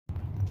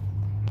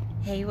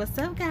Hey, what's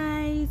up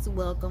guys?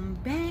 Welcome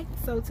back.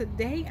 So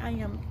today I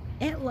am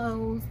at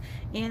Lowe's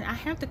and I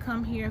have to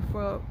come here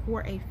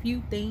for a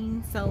few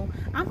things. So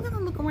I'm gonna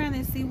look around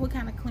and see what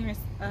kind of clearance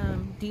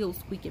deals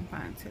we can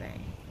find today.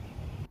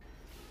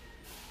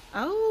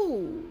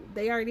 Oh,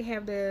 they already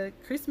have the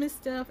Christmas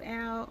stuff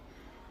out.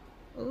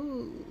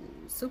 Ooh,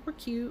 super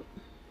cute.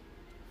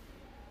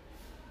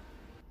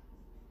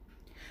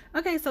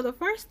 Okay, so the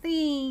first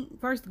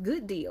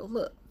good deal.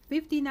 Look,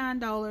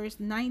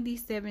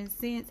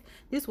 $59.97.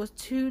 This was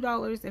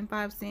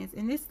 $2.05,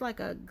 and this is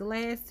like a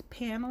glass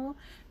panel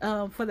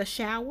for the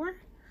shower.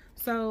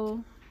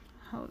 So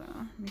hold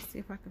on, let me see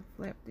if I can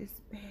flap this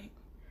back.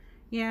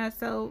 Yeah,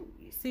 so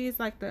you see, it's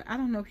like I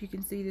don't know if you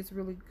can see this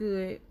really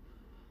good,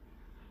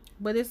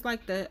 but it's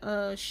like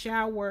the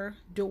shower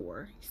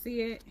door.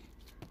 See it?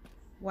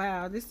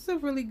 Wow, this is a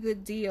really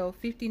good deal.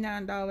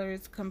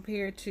 $59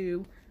 compared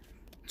to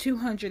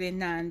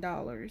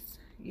 $209.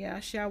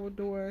 Yeah, shower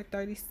door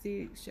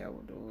 36,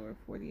 shower door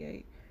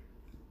 48.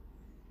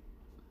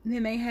 And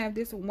then they have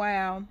this,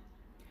 wow,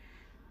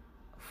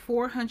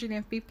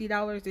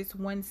 $450 is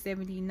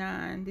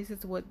 $179. This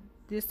is what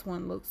this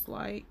one looks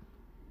like.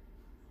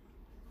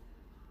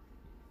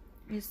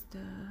 It's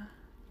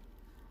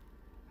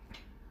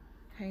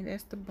okay,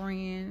 that's the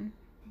brand,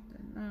 the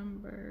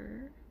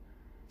number.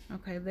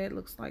 Okay, that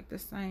looks like the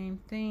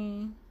same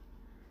thing.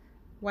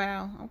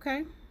 Wow,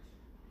 okay.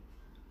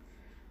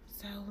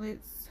 So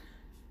let's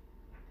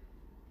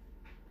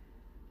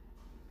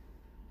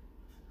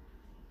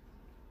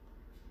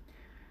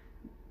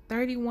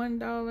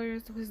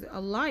 $31 was a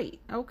light.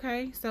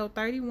 Okay, so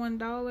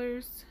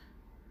 $31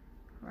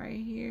 right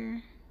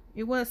here.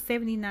 It was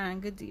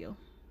 $79. Good deal.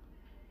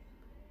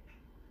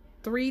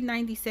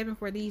 $3.97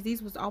 for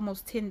these was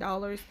almost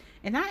 $10,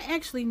 and I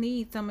actually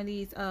need some of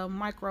these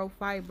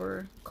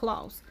microfiber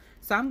cloths,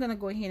 so I'm gonna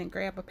go ahead and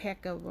grab a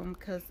pack of them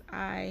because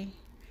I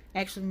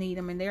actually need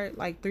them, and they're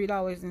like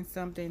 $3 and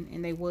something,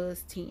 and they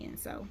was 10.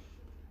 So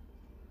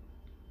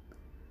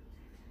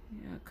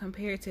yeah,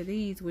 compared to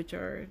these, which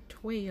are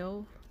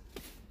 12.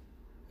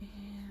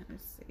 And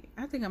let's see,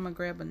 I think I'm gonna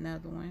grab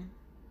another one.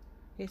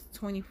 It's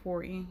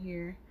 24 in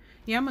here.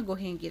 Yeah, I'm gonna go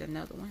ahead and get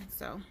another one.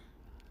 So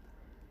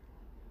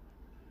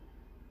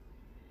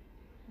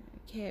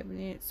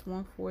cabinets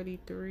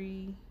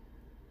 143.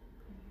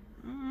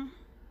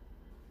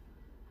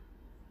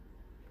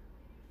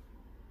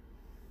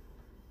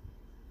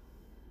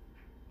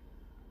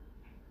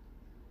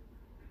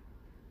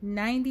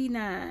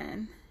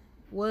 $99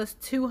 was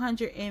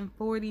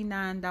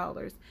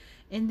 $249,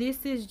 and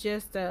this is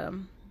just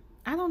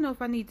I don't know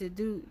if I need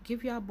to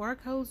give y'all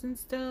barcodes and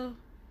stuff.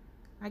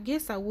 I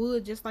guess I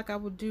would, just like I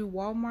would do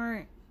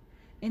Walmart.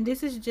 And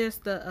this is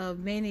just the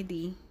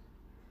vanity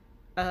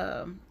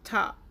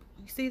top.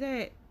 You see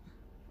that?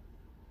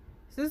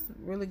 This is a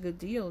really good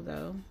deal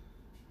though.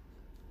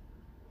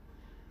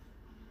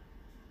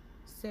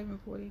 $7.49.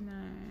 Gray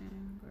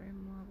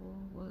marble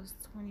was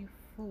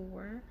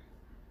 $24.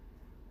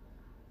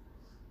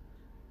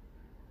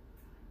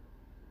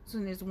 So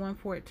there's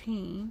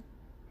 $114.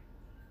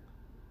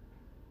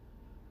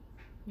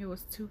 It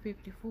was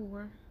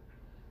 $254.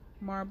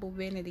 Marble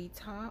vanity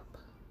top.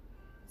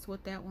 That's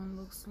what that one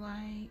looks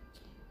like.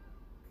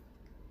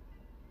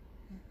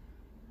 $99.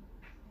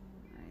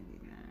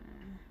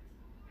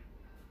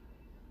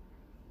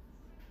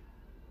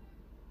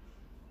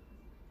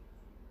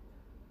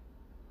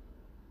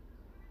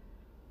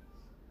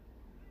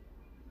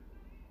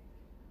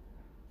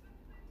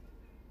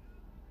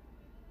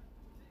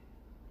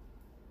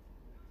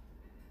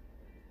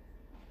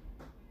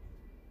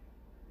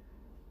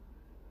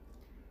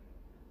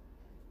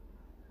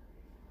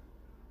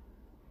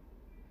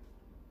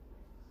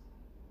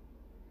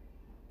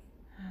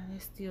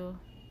 Still,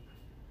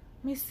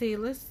 let me see,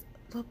 let's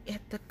look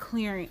at the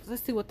clearance.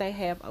 Let's see what they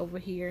have over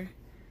here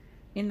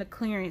in the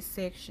clearance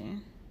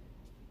section.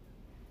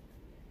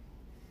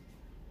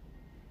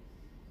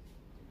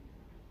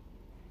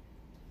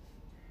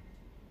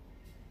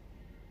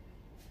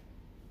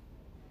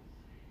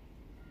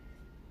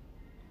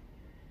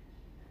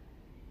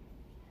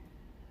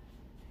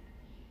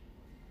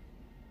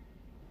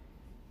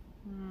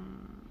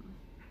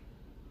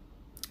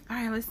 All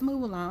right, let's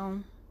move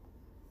along.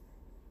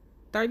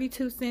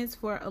 32 cents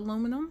for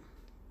aluminum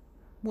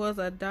was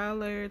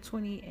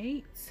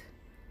 $1.28.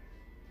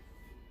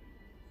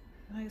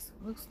 Nice.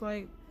 Looks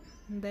like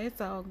that's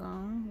all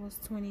gone. Was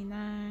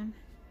 29.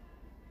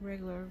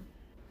 Regular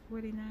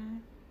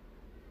 49.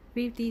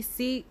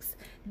 56.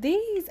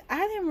 These,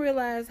 I didn't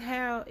realize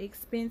how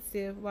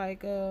expensive,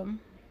 like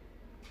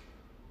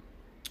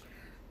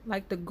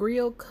the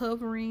grill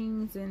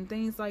coverings and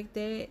things like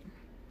that.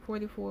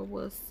 44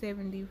 was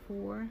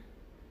 74.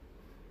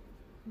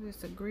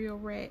 Just a grill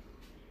rack.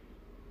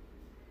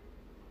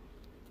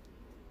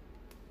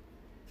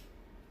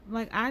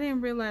 Like, I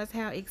didn't realize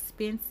how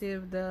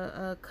expensive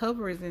the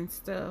covers and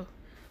stuff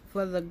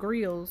for the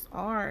grills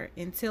are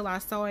until I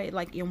saw it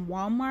like in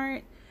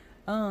Walmart.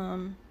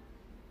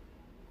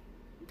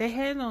 They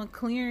had it on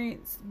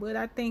clearance, but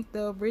I think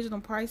the original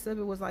price of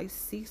it was like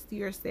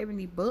 60 or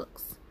 70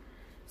 bucks.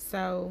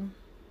 So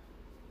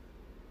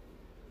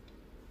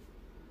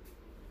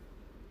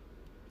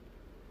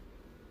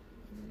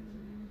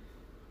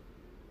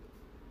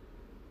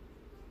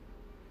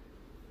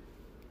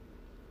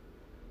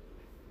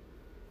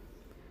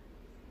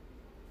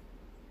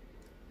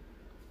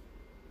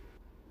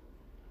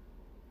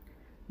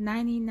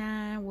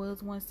 $99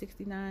 was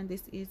 $169.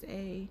 This is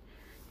a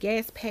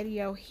gas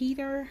patio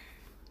heater.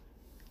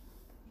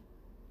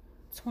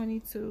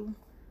 22.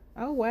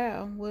 Oh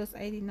wow, was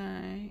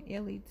 89.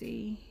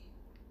 LED.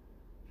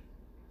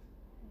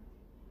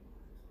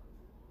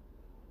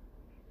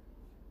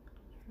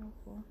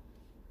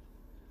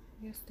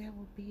 Yes, that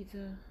would be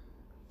the.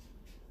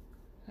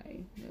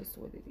 Hey, that's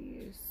what it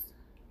is.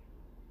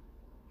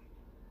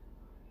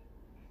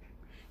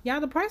 Y'all,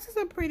 the prices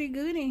are pretty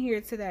good in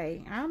here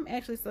today. I'm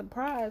actually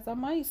surprised. I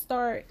might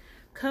start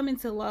coming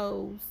to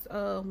Lowe's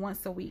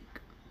once a week.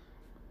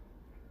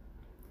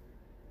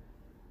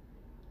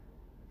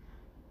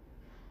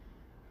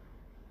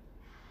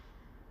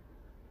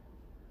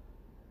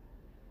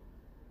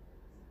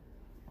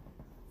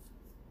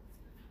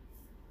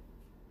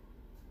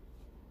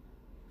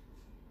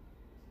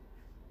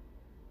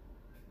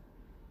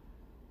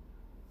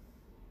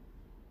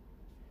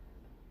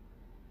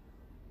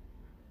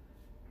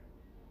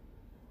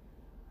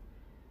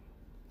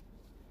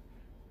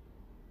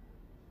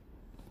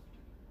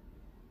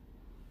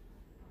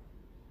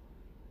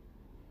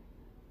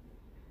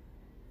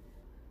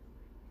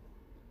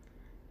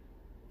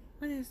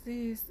 What is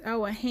this?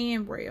 Oh, a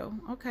handrail.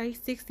 Okay,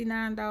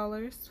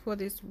 $69 for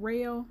this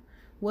rail.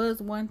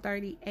 Was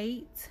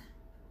 $138.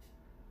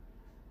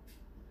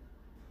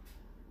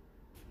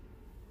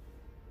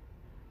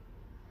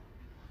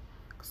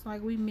 Looks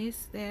like we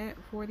missed that.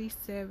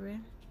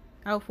 $47.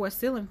 Oh, for a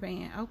ceiling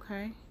fan.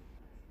 Okay.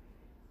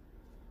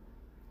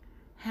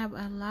 Have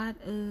a lot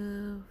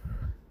of.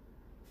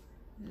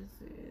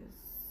 This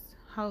is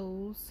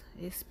hose.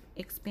 It's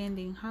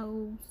expanding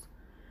hose.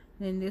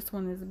 Then this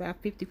one is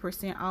about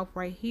 50% off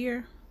right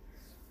here.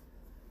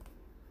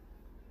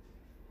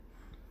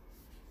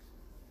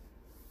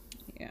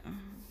 Yeah.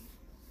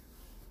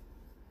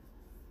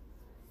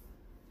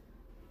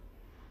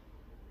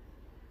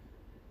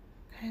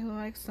 Okay,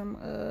 like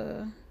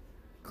some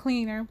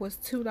cleaner was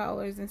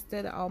 $2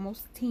 instead of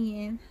almost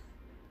 10.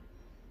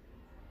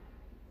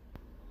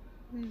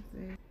 What is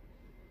it?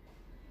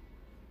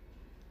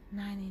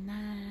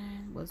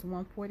 99 was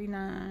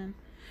 149.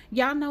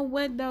 Y'all know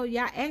what though,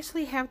 y'all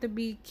actually have to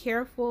be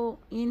careful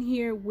in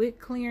here with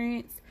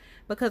clearance,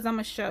 because I'm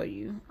gonna show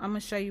you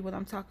what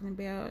I'm talking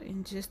about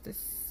in just a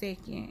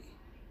second.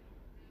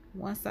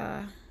 Once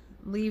I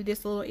leave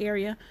this little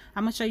area,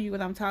 I'm gonna show you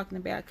what I'm talking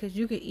about, because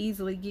you could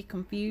easily get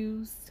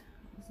confused.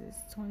 This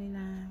is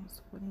 29,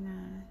 was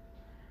 49.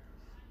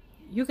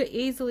 You could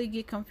easily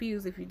get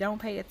confused if you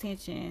don't pay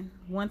attention.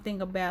 One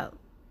thing about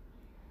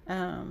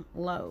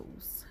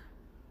Lowe's.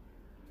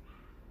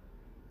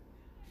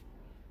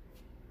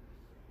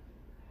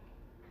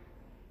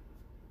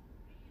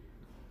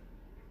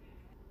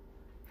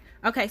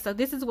 Okay, so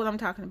this is what I'm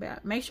talking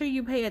about. Make sure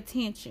you pay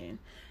attention.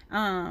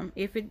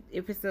 If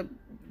it's a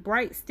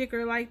bright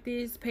sticker like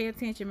this, pay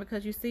attention,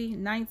 because you see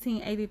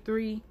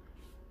 1983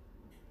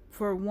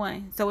 for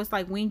one. So it's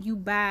like when you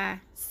buy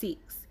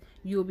 6,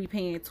 you'll be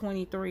paying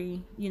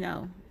 23, you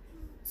know.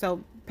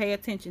 So pay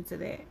attention to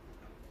that.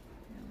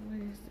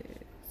 What is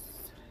this?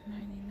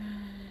 99.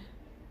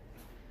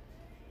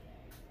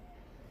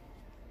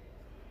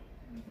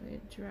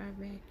 Let dry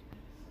back.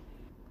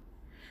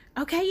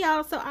 Okay,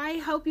 y'all, so I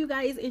hope you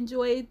guys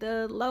enjoyed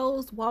the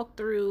Lowe's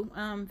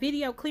walkthrough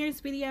video,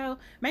 clearance video.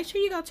 Make sure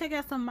you go check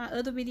out some of my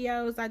other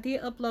videos. I did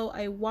upload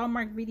a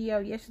Walmart video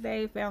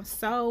yesterday. Found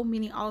so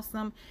many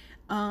awesome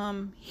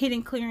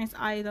hidden clearance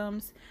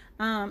items.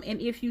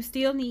 And if you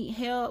still need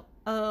help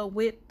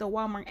with the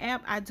Walmart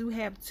app, I do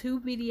have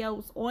 2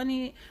 videos on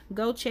it.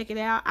 Go check it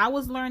out. I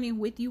was learning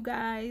with you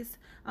guys.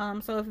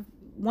 So if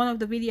one of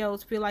the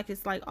videos feel like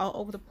it's like all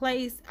over the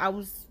place, I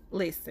was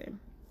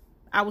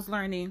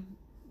learning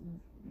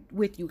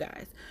with you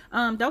guys.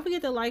 Don't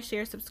forget to like,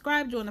 share,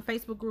 subscribe, join the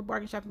Facebook group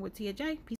Bargain Shopping with TJ. Peace.